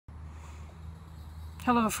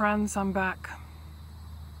Hello friends, I'm back.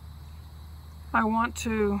 I want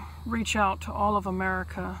to reach out to all of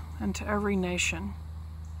America and to every nation.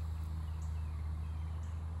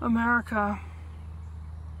 America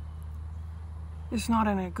is not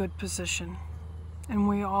in a good position, and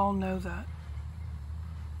we all know that.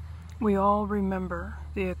 We all remember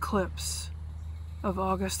the eclipse of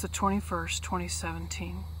August the 21st,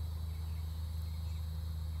 2017.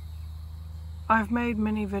 I've made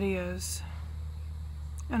many videos,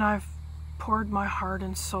 and I've poured my heart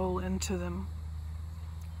and soul into them.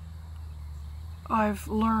 I've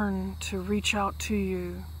learned to reach out to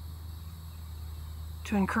you,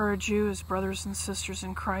 to encourage you as brothers and sisters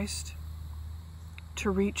in Christ, to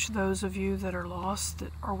reach those of you that are lost,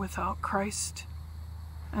 that are without Christ,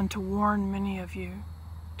 and to warn many of you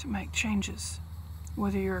to make changes,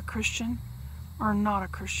 whether you're a Christian or not a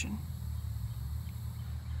Christian.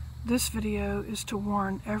 This video is to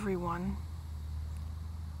warn everyone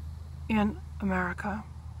in America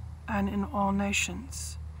and in all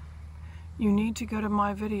nations. You need to go to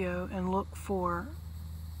my video and look for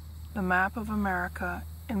the map of America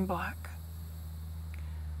in black.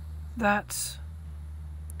 That's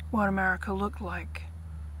what America looked like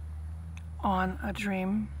on a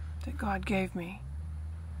dream that God gave me.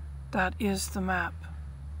 That is the map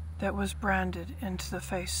that was branded into the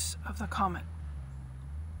face of the comet.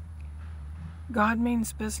 God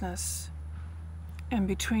means business. And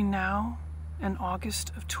between now and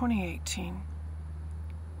August of 2018,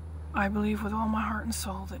 I believe with all my heart and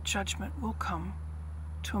soul that judgment will come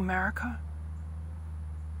to America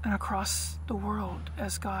and across the world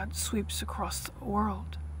as God sweeps across the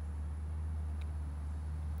world.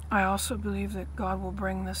 I also believe that God will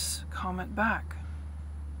bring this comet back.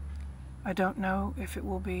 I don't know if it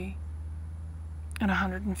will be in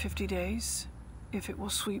 150 days, if it will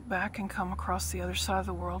sweep back and come across the other side of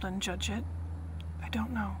the world and judge it. I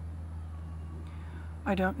don't know.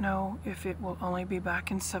 I don't know if it will only be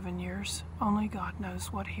back in 7 years. Only God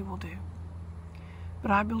knows what He will do.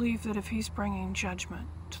 But I believe that if He's bringing judgment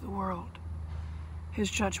to the world,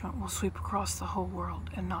 His judgment will sweep across the whole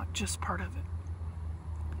world and not just part of it.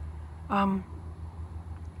 I'm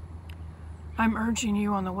urging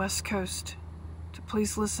you on the West Coast to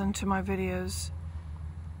please listen to my videos.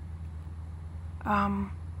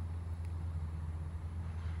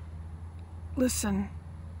 Listen,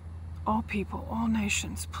 all people, all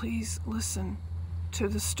nations, please listen to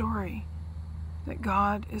the story that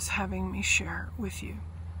God is having me share with you.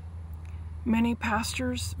 Many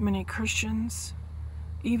pastors, many Christians,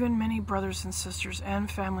 even many brothers and sisters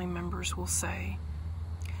and family members will say,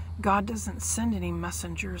 God doesn't send any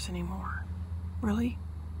messengers anymore. Really?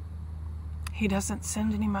 He doesn't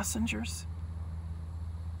send any messengers?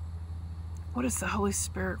 What is the Holy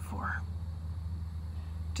Spirit for?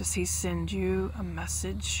 Does He send you a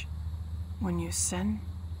message when you sin?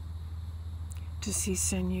 Does He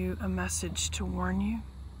send you a message to warn you?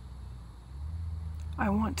 I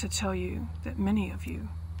want to tell you that many of you,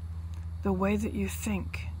 the way that you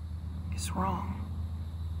think is wrong.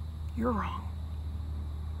 You're wrong.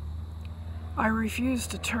 I refuse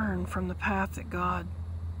to turn from the path that God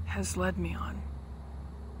has led me on.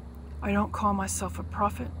 I don't call myself a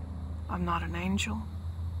prophet. I'm not an angel.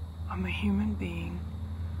 I'm a human being.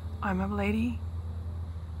 I'm a lady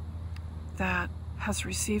that has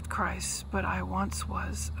received Christ, but I once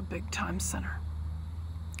was a big-time sinner.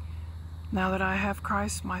 Now that I have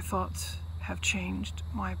Christ, my thoughts have changed.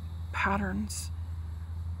 My patterns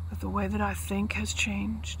of the way that I think has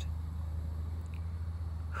changed.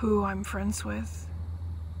 Who I'm friends with,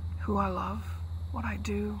 who I love, what I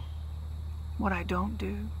do, what I don't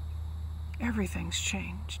do. Everything's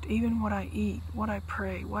changed. Even what I eat, what I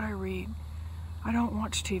pray, what I read. I don't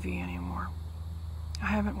watch TV anymore. I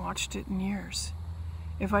haven't watched it in years.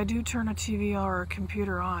 If I do turn a TV or a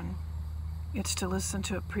computer on, it's to listen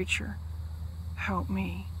to a preacher help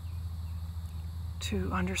me to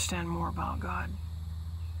understand more about God.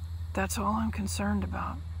 That's all I'm concerned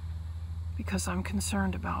about, because I'm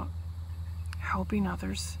concerned about helping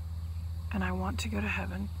others, and I want to go to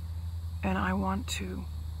heaven, and I want to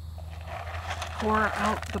pour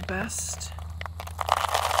out the best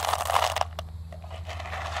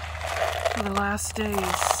for the last days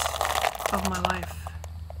of my life.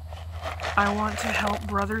 I want to help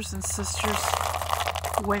brothers and sisters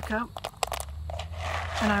wake up,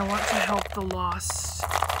 and I want to help the lost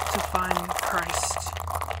to find Christ.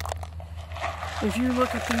 If you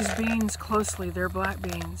look at these beans closely, they're black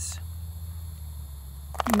beans.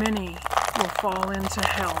 Many will fall into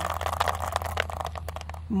hell,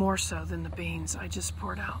 more so than the beans I just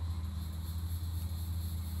poured out.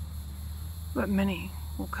 But many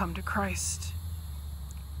will come to Christ.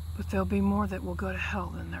 But there'll be more that will go to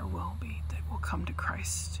hell than there will be that will come to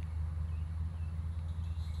Christ.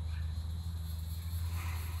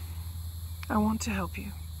 I want to help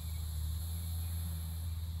you.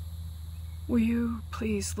 Will you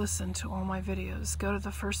please listen to all my videos? Go to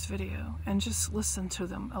the first video and just listen to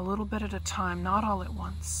them a little bit at a time, not all at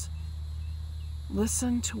once.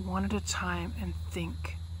 Listen to one at a time and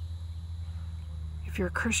think. If you're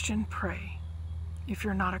a Christian, pray. If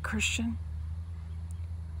you're not a Christian,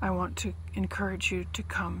 I want to encourage you to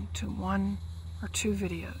come to 1 or 2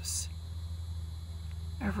 videos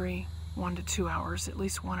every 1 to 2 hours, at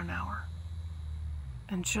least 1 an hour,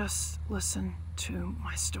 and just listen to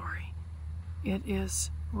my story. It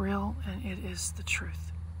is real and it is the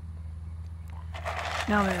truth.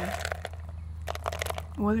 Now then,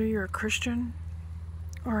 whether you're a Christian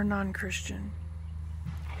or a non-Christian,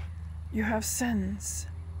 you have sins.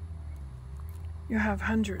 You have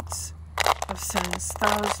hundreds of sins,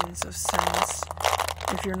 thousands of sins,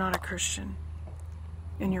 if you're not a Christian,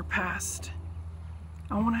 in your past.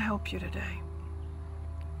 I want to help you today.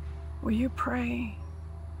 Will you pray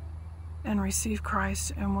and receive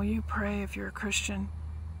Christ? And will you pray if you're a Christian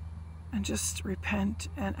and just repent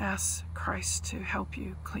and ask Christ to help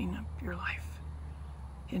you clean up your life?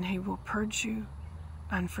 And He will purge you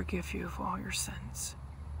and forgive you of all your sins.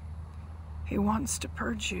 He wants to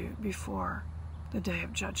purge you before the day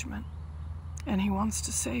of judgment. And He wants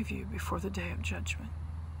to save you before the day of judgment,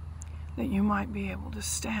 that you might be able to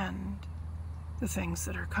stand the things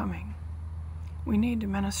that are coming. We need to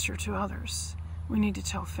minister to others. We need to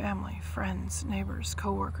tell family, friends, neighbors,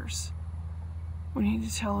 co-workers. We need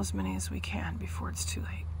to tell as many as we can before it's too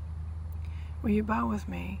late. Will you bow with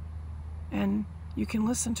me? And you can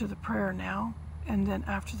listen to the prayer now, and then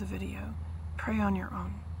after the video, pray on your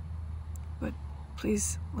own. But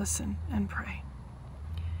please listen and pray.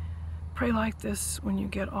 Pray like this when you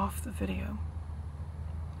get off the video.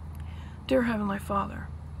 Dear Heavenly Father,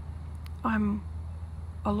 I'm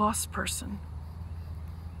a lost person,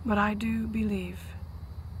 but I do believe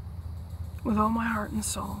with all my heart and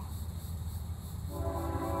soul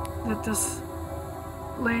that this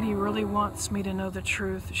lady really wants me to know the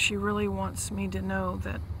truth. She really wants me to know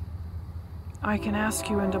that I can ask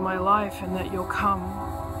you into my life and that you'll come.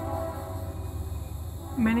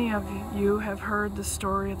 Many of you have heard the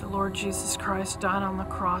story of the Lord Jesus Christ died on the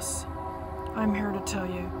cross. I'm here to tell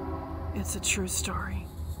you it's a true story.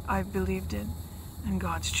 I've believed it, and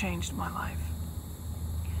God's changed my life.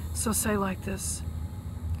 So say like this: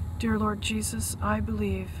 Dear Lord Jesus, I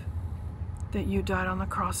believe that you died on the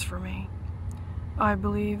cross for me. I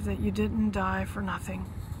believe that you didn't die for nothing.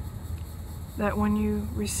 That when you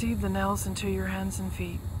received the nails into your hands and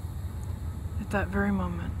feet, at that very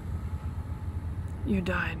moment, you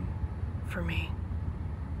died for me.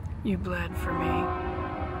 You bled for me.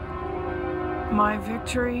 My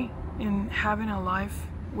victory in having a life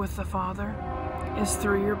with the Father is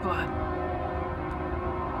through your blood.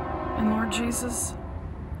 And Lord Jesus,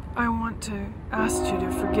 I want to ask you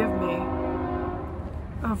to forgive me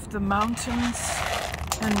of the mountains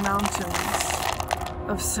and mountains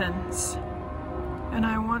of sins. And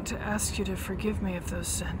I want to ask you to forgive me of those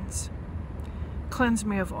sins. Cleanse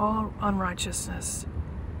me of all unrighteousness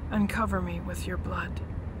and cover me with your blood.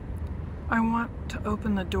 I want to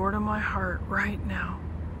open the door to my heart right now,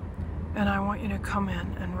 and I want you to come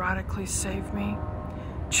in and radically save me,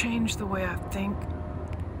 change the way I think,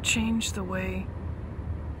 change the way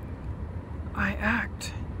I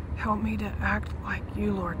act. Help me to act like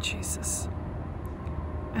you, Lord Jesus,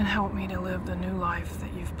 and help me to live the new life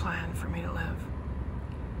that you've planned for me to live.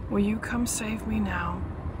 Will you come save me now?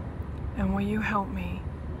 And will you help me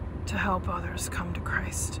to help others come to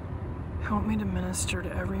Christ? Help me to minister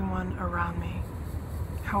to everyone around me.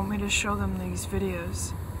 Help me to show them these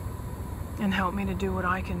videos. And help me to do what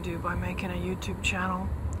I can do by making a YouTube channel,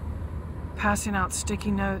 passing out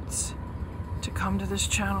sticky notes to come to this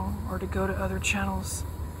channel or to go to other channels.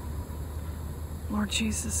 Lord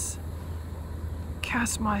Jesus,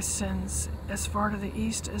 cast my sins as far to the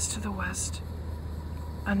east as to the west,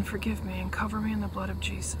 and forgive me and cover me in the blood of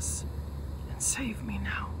Jesus. Save me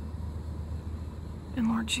now. And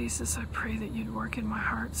Lord Jesus, I pray that you'd work in my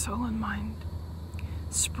heart, soul, and mind.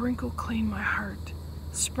 Sprinkle clean my heart.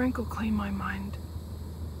 Sprinkle clean my mind.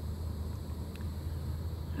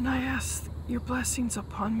 And I ask your blessings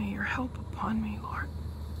upon me, your help upon me, Lord.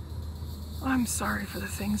 I'm sorry for the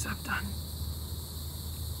things I've done.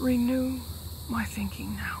 Renew my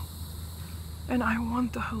thinking now. And I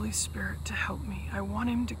want the Holy Spirit to help me. I want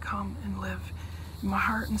Him to come and live in my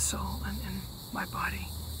heart and soul and in my body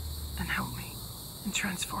and help me and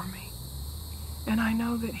transform me. And I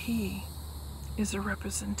know that He is a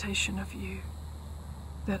representation of you,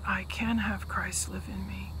 that I can have Christ live in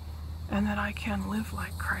me, and that I can live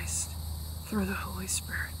like Christ through the Holy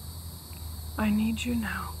Spirit. I need you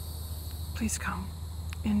now. Please come.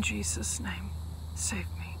 In Jesus' name, save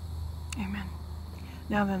me. Amen.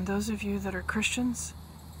 Now then, those of you that are Christians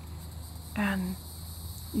and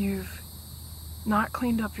you've not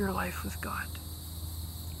cleaned up your life with God,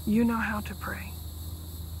 you know how to pray.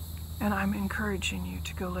 And I'm encouraging you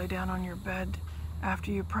to go lay down on your bed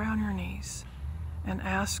after you pray on your knees and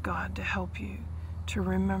ask God to help you to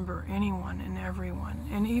remember anyone and everyone.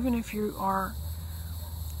 And even if you are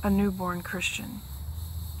a newborn Christian,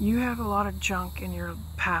 you have a lot of junk in your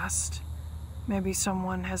past. Maybe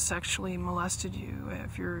someone has sexually molested you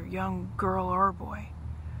if you're a young girl or a boy.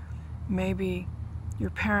 Maybe your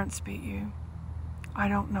parents beat you. I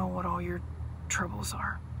don't know what all your troubles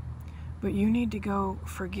are. But you need to go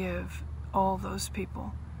forgive all those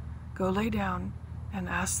people. Go lay down and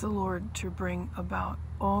ask the Lord to bring about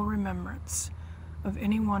all remembrance of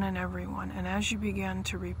anyone and everyone. And as you begin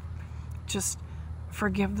to just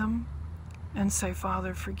forgive them and say,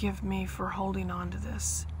 Father, forgive me for holding on to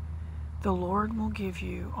this, the Lord will give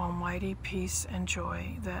you almighty peace and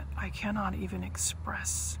joy that I cannot even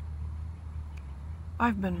express.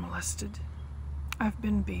 I've been molested. I've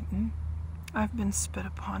been beaten. I've been spit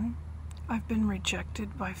upon. I've been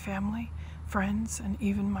rejected by family, friends, and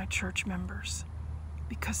even my church members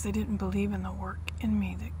because they didn't believe in the work in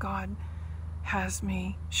me that God has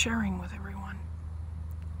me sharing with everyone.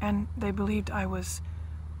 And they believed I was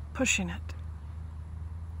pushing it.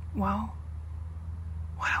 Well,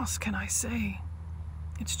 what else can I say?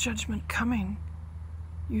 It's judgment coming.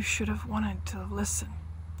 You should have wanted to listen.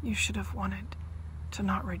 You should have wanted to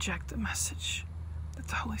not reject the message that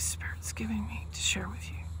the Holy Spirit's giving me to share with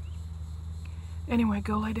you. Anyway,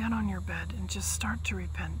 go lay down on your bed and just start to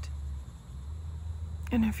repent.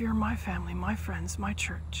 And if you're my family, my friends, my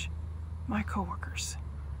church, my co-workers,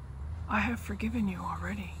 I have forgiven you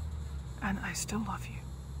already, and I still love you.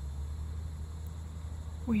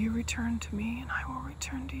 Will you return to me, and I will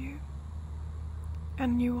return to you?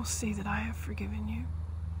 And you will see that I have forgiven you,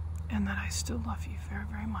 and that I still love you very,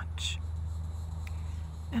 very much.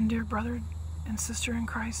 And dear brother and sister in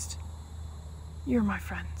Christ, you're my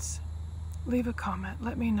friends. Leave a comment.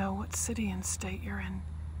 Let me know what city and state you're in.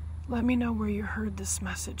 Let me know where you heard this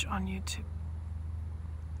message on YouTube.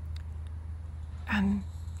 And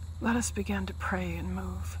let us begin to pray and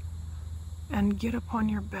move. And get upon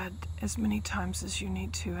your bed as many times as you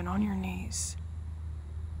need to, and on your knees.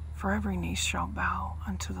 For every knee shall bow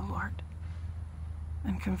unto the Lord.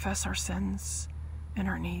 And confess our sins and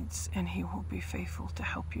our needs, and He will be faithful to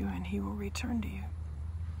help you, and He will return to you.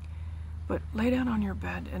 But lay down on your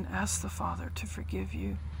bed and ask the Father to forgive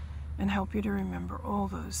you and help you to remember all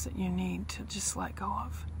those that you need to just let go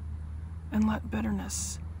of. And let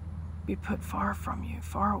bitterness be put far from you,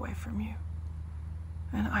 far away from you.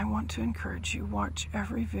 And I want to encourage you, watch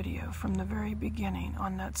every video from the very beginning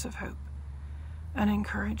on Nets of Hope and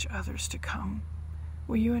encourage others to come.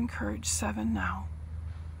 Will you encourage 7 now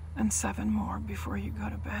and 7 more before you go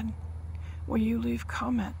to bed? Will you leave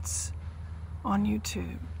comments on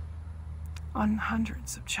YouTube, on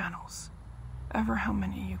hundreds of channels, ever how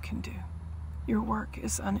many you can do? Your work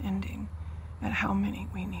is unending at how many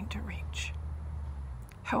we need to reach.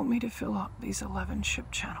 Help me to fill up these 11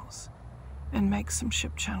 ship channels and make some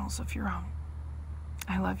ship channels of your own.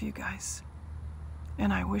 I love you guys,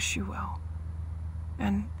 and I wish you well.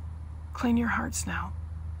 And clean your hearts now,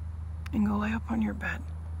 and go lay up on your bed,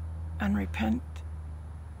 and repent,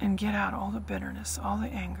 and get out all the bitterness, all the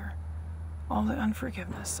anger, all the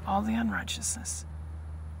unforgiveness, all the unrighteousness,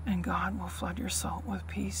 and God will flood your soul with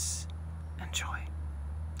peace and joy.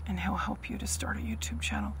 And He'll help you to start a YouTube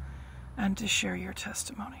channel and to share your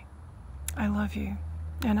testimony. I love you.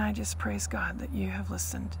 And I just praise God that you have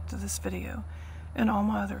listened to this video and all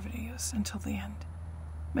my other videos until the end.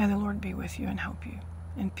 May the Lord be with you and help you,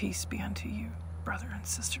 and peace be unto you, brother and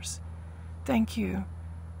sisters. Thank you,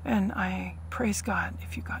 and I praise God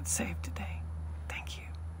if you got saved today. Thank you.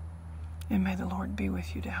 And may the Lord be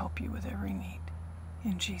with you to help you with every need.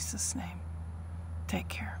 In Jesus' name, take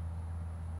care.